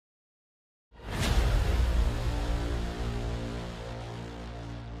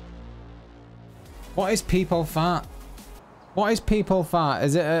What is people fart? What is people fart?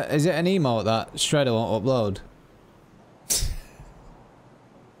 Is it an emote that Shredder won't upload?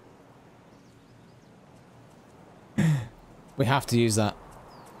 We have to use that.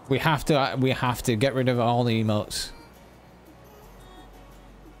 We have to get rid of all the emotes.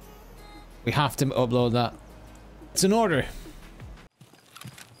 We have to upload that. It's an order.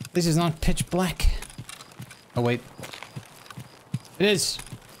 This is not pitch black. Oh wait. It is.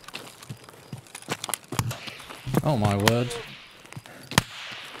 Oh my word.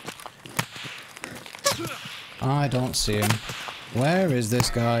 I don't see him. Where is this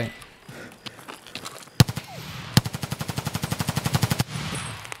guy?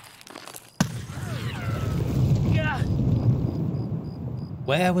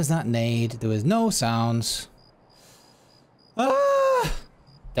 Where was that nade? There was no sounds. Ah!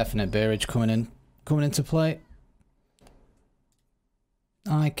 Definite beerage coming into play.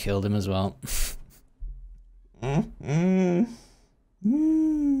 I killed him as well. Where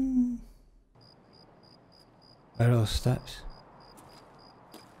are those steps?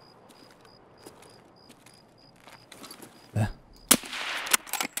 There.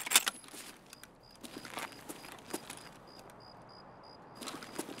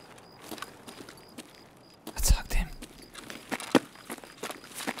 Attacked him.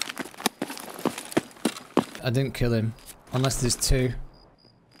 I didn't kill him. Unless there's two.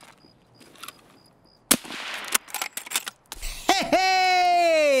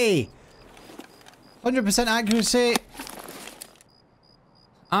 Hey! 100% accuracy.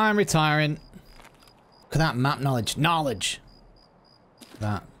 I'm retiring. Look at that map knowledge. Knowledge! Look at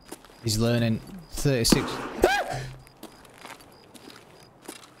that. He's learning 36.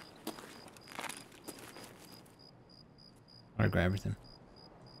 I regret everything.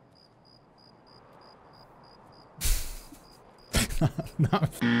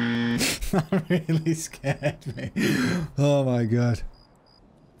 That really scared me. Oh my god.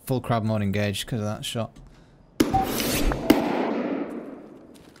 Full crab mode engaged because of that shot.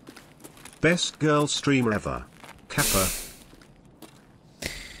 Best girl streamer ever. Kappa.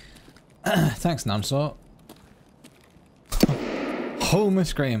 Thanks, Namsort. Homer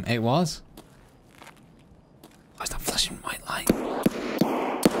scream. It was. Why is that flashing white light?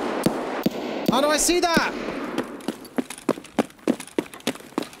 How do I see that?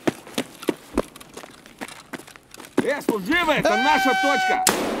 Служивый, это наша точка!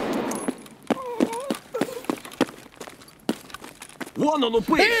 Вон он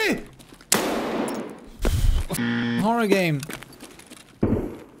упырь! Horror game.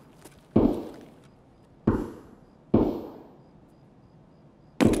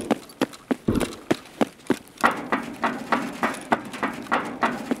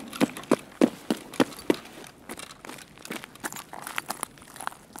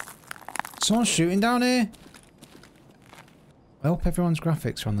 Someone's shooting down here. I hope everyone's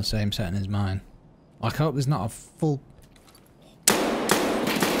graphics are on the same setting as mine. Like, I hope there's not a full...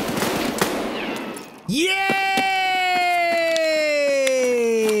 Yes!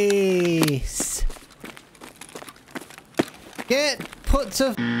 Get put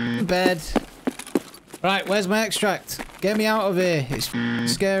to bed. Right, where's my extract? Get me out of here. It's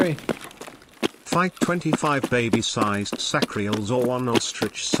scary. Fight 25 baby-sized sacreals or one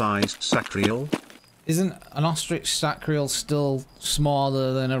ostrich-sized sacreal. Isn't an ostrich sacreal still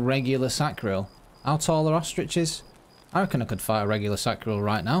smaller than a regular sacreal? How tall are ostriches? I reckon I could fight a regular sacreal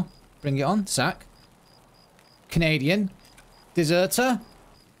right now. Bring it on, sac. Canadian. Deserter.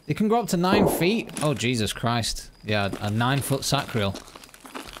 They can grow up to 9 feet. Oh, Jesus Christ. Yeah, a 9-foot sacreal.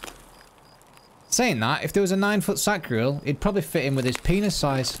 Saying that, if there was a 9-foot sacreal, it'd probably fit in with his penis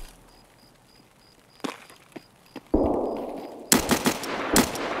size.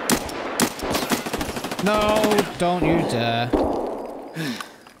 No, don't you dare.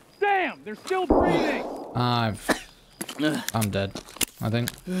 Damn, they're still breathing! I'm dead, I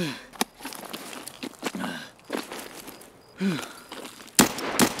think.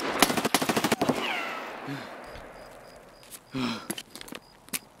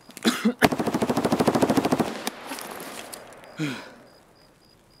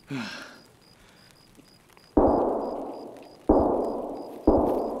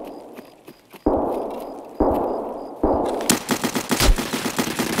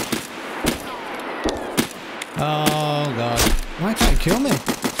 Oh god. Why can't you kill me?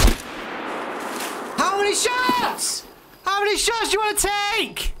 How many shots? How many shots do you want to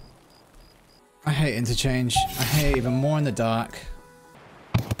take? I hate interchange. I hate even more in the dark.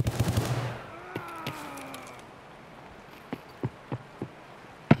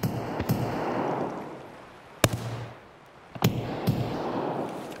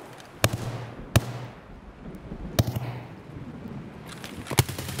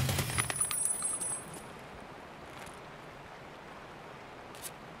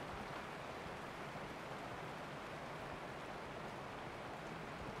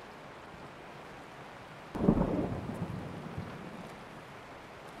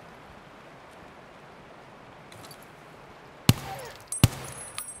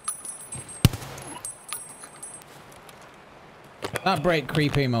 That break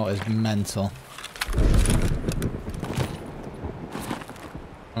creep emote is mental.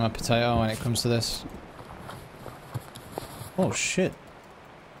 I'm a potato when it comes to this. Oh shit.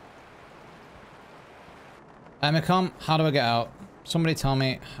 Emicom, how do I get out? Somebody tell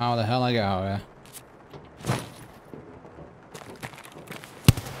me how the hell I get out of here.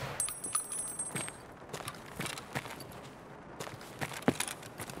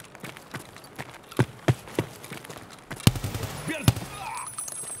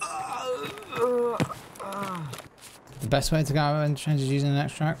 The best way to get out of trench is using an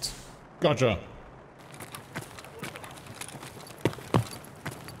extract. Gotcha.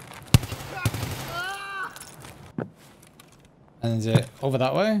 And is it over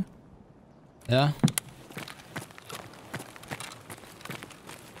that way? Yeah.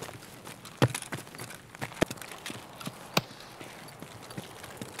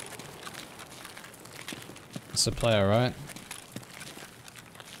 It's a player, right?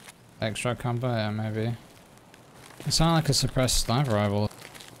 Extra combo? Yeah, maybe. It sounds like a suppressed sniper rifle.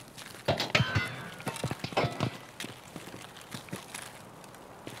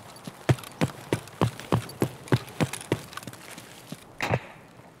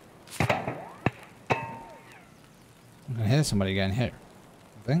 I can hear somebody getting hit.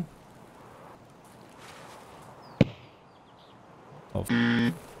 I think. Oh.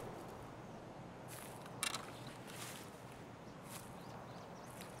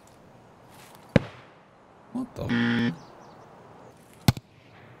 What the?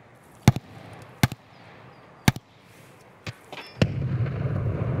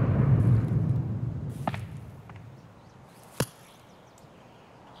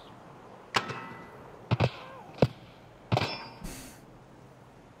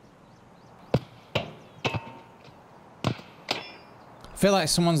 I feel like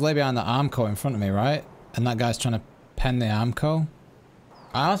someone's laid behind the Armco in front of me, right? And that guy's trying to pen the Armco.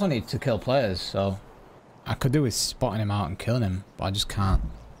 I also need to kill players, so I could do with spotting him out and killing him, but I just can't.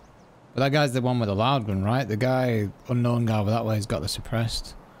 But that guy's the one with the loud gun, right? The guy, unknown guy over that way, has got the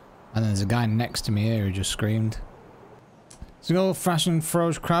suppressed. And then there's a guy next to me here who just screamed. So go Fresh and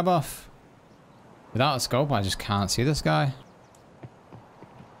throws crab off. Without a scope, I just can't see this guy.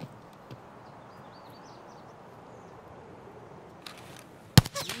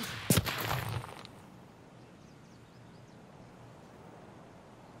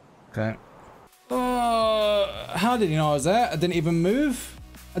 Okay. How did you know I was there? I didn't even move.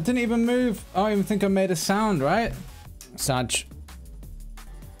 I didn't even move. I don't even think I made a sound, right? Sag.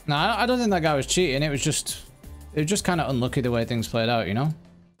 Nah, I don't think that guy was cheating. It was just kind of unlucky the way things played out, you know?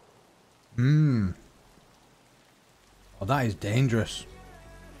 Oh, that is dangerous.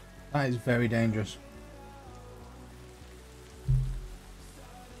 That is very dangerous.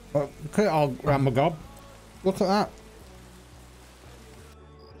 Oh, look at it all around my gob. Look at that.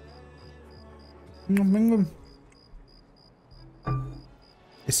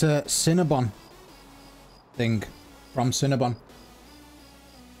 It's a Cinnabon thing from Cinnabon.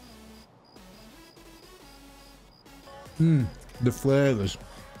 The flavors.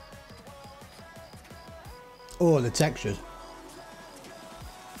 Oh, the textures.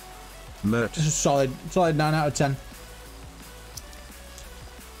 Mert. This is solid 9 out of 10.